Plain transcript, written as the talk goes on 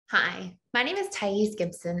Hi, my name is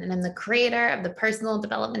Gibson, and I'm the creator of the Personal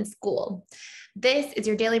Development School. This is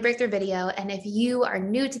your daily breakthrough video, and if you are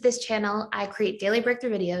new to this channel, I create daily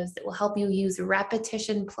breakthrough videos that will help you use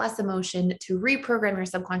repetition plus emotion to reprogram your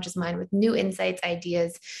subconscious mind with new insights,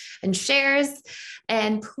 ideas, and shares.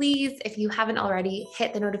 And please, if you haven't already,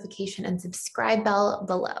 hit the notification and subscribe bell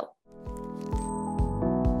below.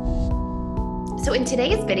 So in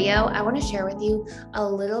today's video, I want to share with you a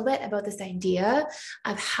little bit about this idea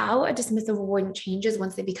of how a dismissive avoidant changes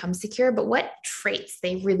once they become secure, but what traits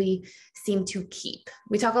they really seem to keep.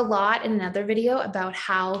 We talk a lot in another video about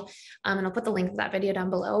how, and I'll put the link to that video down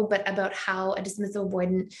below, but about how a dismissive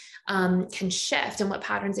avoidant can shift and what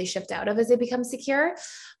patterns they shift out of as they become secure.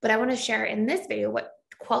 But I want to share in this video what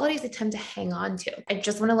qualities they tend to hang on to. I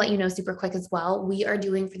just want to let you know super quick as well, we are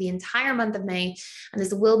doing for the entire month of May, and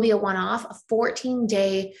this will be a one-off, a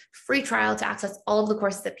 14-day free trial to access all of the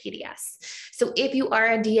courses at PDS. So if you are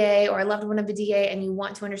a DA or a loved one of a DA and you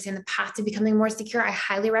want to understand the path to becoming more secure, I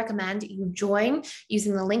highly recommend you join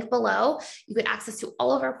using the link below. You get access to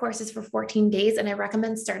all of our courses for 14 days, and I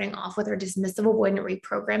recommend starting off with our Dismissive Avoidant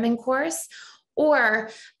Reprogramming course, or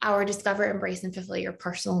our Discover, Embrace, and Fulfill Your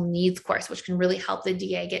Personal Needs course, which can really help the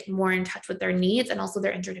DA get more in touch with their needs and also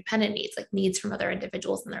their interdependent needs, like needs from other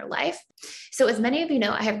individuals in their life. So as many of you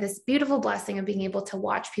know, I have this beautiful blessing of being able to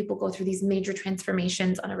watch people go through these major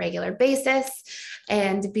transformations on a regular basis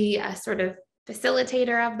and be a sort of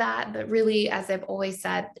facilitator of that. But really, as I've always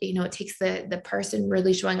said, it takes the person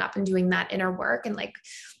really showing up and doing that inner work, and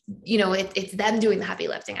it's them doing the heavy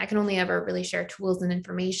lifting. I can only ever really share tools and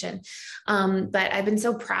information. But I've been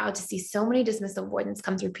so proud to see so many dismissive avoidants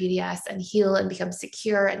come through PDS and heal and become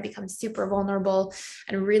secure and become super vulnerable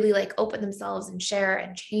and really open themselves and share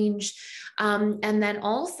and change. And then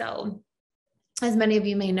also, as many of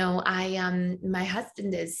you may know, my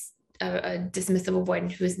husband is a dismissive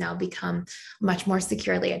avoidant who has now become much more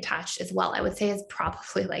securely attached as well. I would say is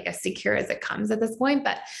probably as secure as it comes at this point.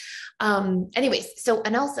 But anyways,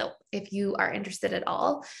 and also if you are interested at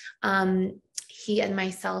all, he and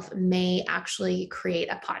myself may actually create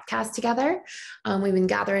a podcast together. We've been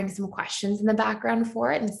gathering some questions in the background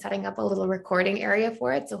for it and setting up a little recording area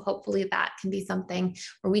for it. So hopefully that can be something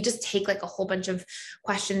where we just take a whole bunch of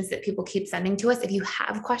questions that people keep sending to us. If you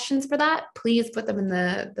have questions for that, please put them in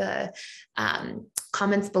the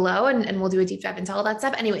comments below, and we'll do a deep dive into all that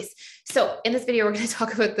stuff. Anyways, so in this video, we're going to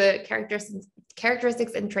talk about the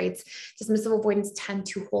characteristics and traits dismissive avoidants tend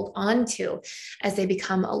to hold on to as they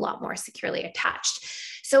become a lot more securely attached.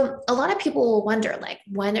 So a lot of people will wonder,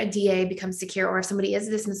 when a DA becomes secure, or if somebody is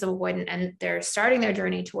a dismissive avoidant and they're starting their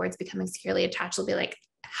journey towards becoming securely attached, they'll be like,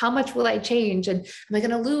 how much will I change? And am I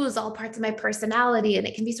going to lose all parts of my personality? And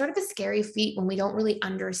it can be sort of a scary feat when we don't really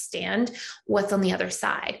understand what's on the other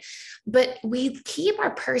side. But we keep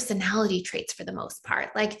our personality traits for the most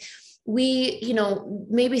part.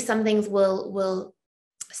 Maybe some things will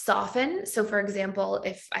soften. So for example,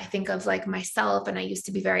 if I think of myself, and I used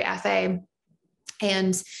to be very FA,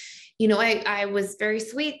 and I was very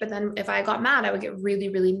sweet, but then if I got mad, I would get really,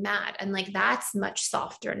 really mad. And that's much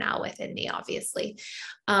softer now within me, obviously.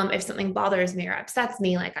 If something bothers me or upsets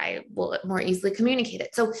me, I will more easily communicate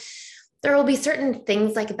it. So there will be certain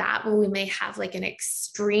things like that where we may have an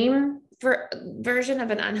extreme version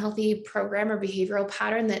of an unhealthy program or behavioral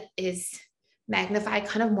pattern that is magnified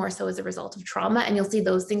kind of more so as a result of trauma. And you'll see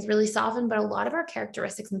those things really soften, but a lot of our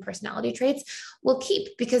characteristics and personality traits will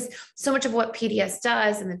keep, because so much of what PDS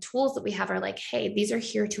does and the tools that we have are hey, these are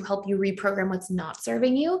here to help you reprogram what's not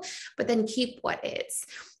serving you, but then keep what is.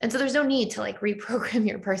 And so there's no need to reprogram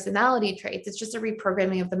your personality traits. It's just a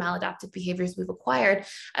reprogramming of the maladaptive behaviors we've acquired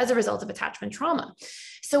as a result of attachment trauma.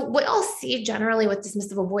 So what I'll see generally with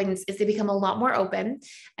dismissive avoidance is they become a lot more open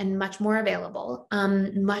and much more available,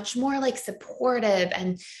 much more supportive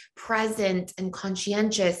and present and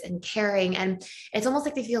conscientious and caring. And it's almost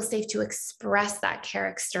like they feel safe to express that care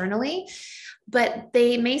externally, but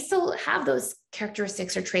they may still have those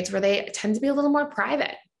characteristics or traits where they tend to be a little more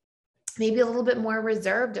private, maybe a little bit more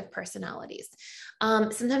reserved of personalities.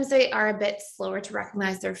 Sometimes they are a bit slower to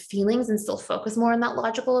recognize their feelings and still focus more on that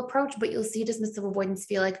logical approach, but you'll see dismissive avoidants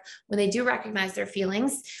feel when they do recognize their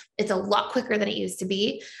feelings, it's a lot quicker than it used to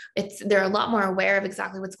be. They're a lot more aware of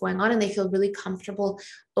exactly what's going on, and they feel really comfortable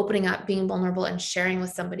opening up, being vulnerable, and sharing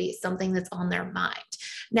with somebody something that's on their mind.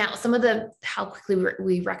 Now, some of how quickly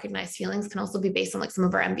we recognize feelings can also be based on some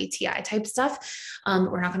of our MBTI type stuff.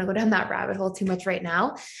 We're not going to go down that rabbit hole too much right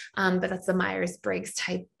now, but that's the Myers-Briggs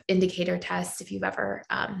type indicator test, if you've ever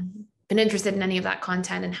been interested in any of that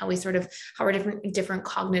content, and how our different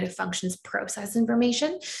cognitive functions process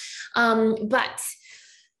information. But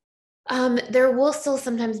There will still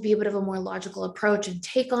sometimes be a bit of a more logical approach and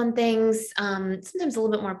take on things. Sometimes a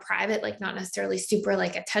little bit more private, like not necessarily super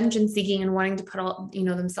like attention seeking and wanting to put all,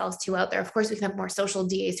 themselves too out there. Of course, we can have more social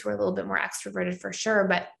DAs who are a little bit more extroverted for sure,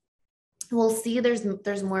 but we'll see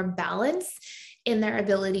there's more balance in their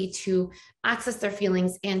ability to access their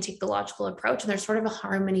feelings and take the logical approach. And there's sort of a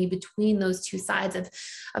harmony between those two sides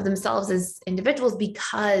of themselves as individuals,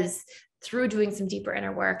 because through doing some deeper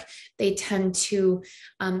inner work, they tend to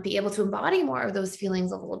be able to embody more of those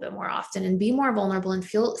feelings a little bit more often and be more vulnerable and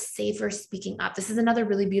feel safer speaking up. This is another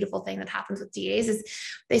really beautiful thing that happens with DAs is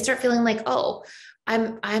they start feeling like, oh,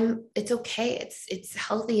 it's okay. It's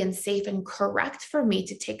healthy and safe and correct for me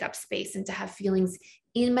to take up space and to have feelings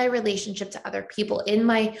in my relationship to other people, in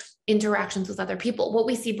my interactions with other people. What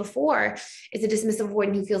we see before is a dismissive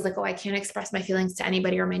avoidant who feels like, oh, I can't express my feelings to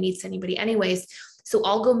anybody or my needs to anybody anyways. So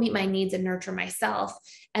I'll go meet my needs and nurture myself.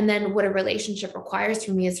 And then what a relationship requires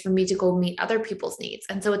from me is for me to go meet other people's needs.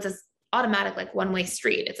 And so it's this automatic, like one-way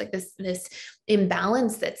street. It's like this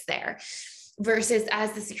imbalance that's there. Versus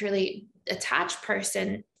as the securely attached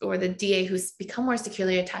person or the DA who's become more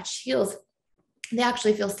securely attached feels, they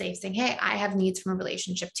actually feel safe saying, hey, I have needs from a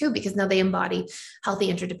relationship too, because now they embody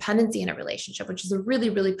healthy interdependency in a relationship, which is a really,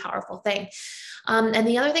 really powerful thing. And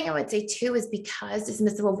the other thing I would say too is because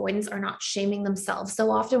dismissive avoidants are not shaming themselves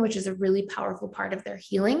so often, which is a really powerful part of their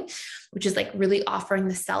healing, which is like really offering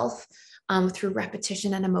the self through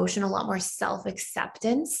repetition and emotion, a lot more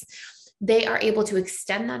self-acceptance. They are able to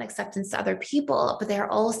extend that acceptance to other people, but they are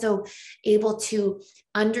also able to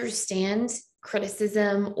understand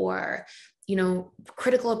criticism or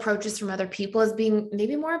critical approaches from other people as being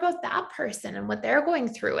maybe more about that person and what they're going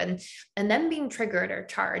through and them being triggered or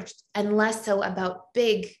charged, and less so about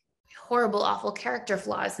big, horrible, awful character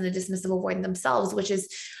flaws in the dismissive avoidant themselves, which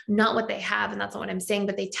is not what they have. And that's not what I'm saying,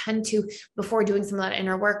 but they tend to, before doing some of that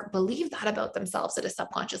inner work, believe that about themselves at a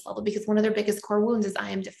subconscious level, because one of their biggest core wounds is I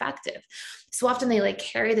am defective. So often they like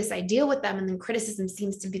carry this idea with them, and then criticism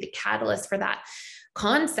seems to be the catalyst for that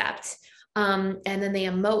concept. And then they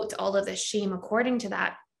emote all of this shame according to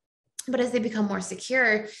that. But as they become more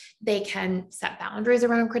secure, they can set boundaries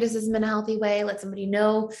around criticism in a healthy way, let somebody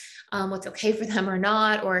know what's okay for them or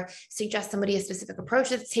not, or suggest somebody a specific approach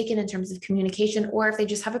that's taken in terms of communication. Or if they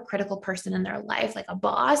just have a critical person in their life, like a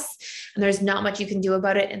boss, and there's not much you can do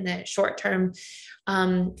about it in the short term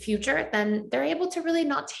future, then they're able to really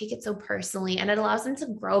not take it so personally. And it allows them to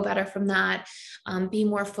grow better from that, be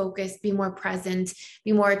more focused, be more present,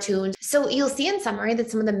 be more attuned. So you'll see in summary that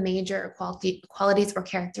some of the major qualities or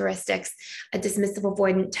characteristics a dismissive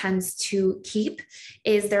avoidant tends to keep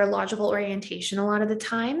is their logical orientation a lot of the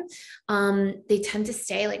time. They tend to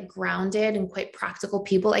stay like grounded and quite practical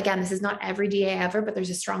people. Again, this is not every DA ever, but there's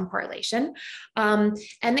a strong correlation. And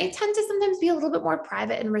they tend to sometimes be a little bit more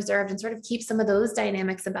private and reserved and sort of keep some of those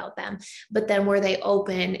dynamics about them. But then where they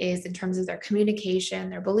open is in terms of their communication,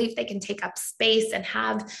 their belief they can take up space and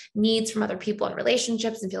have needs from other people in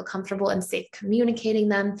relationships and feel comfortable and safe communicating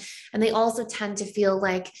them. And they also tend to feel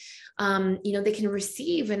like they can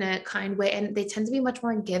receive in a kind way, and they tend to be much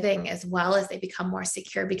more giving as well as they become more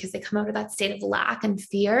secure, because they come out of that state of lack and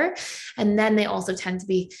fear. And then they also tend to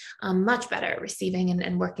be much better at receiving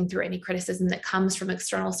and working through any criticism that comes from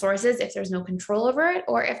external sources if there's no control over it,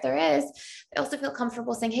 or if there is, they also feel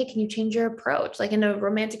comfortable saying, hey, can you change your approach? Like in a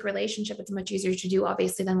romantic relationship, it's much easier to do,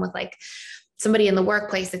 obviously, than with like somebody in the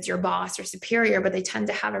workplace that's your boss or superior, but they tend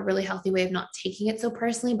to have a really healthy way of not taking it so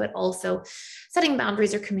personally, but also setting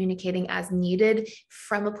boundaries or communicating as needed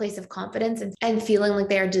from a place of confidence and feeling like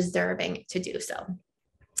they are deserving to do so.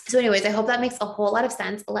 So anyways, I hope that makes a whole lot of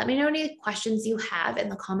sense. Let me know any questions you have in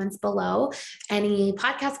the comments below, any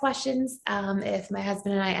podcast questions, if my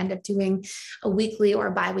husband and I end up doing a weekly or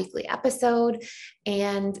a bi-weekly episode.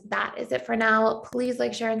 And that is it for now. Please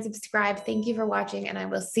like, share, and subscribe. Thank you for watching, and I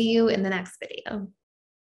will see you in the next video.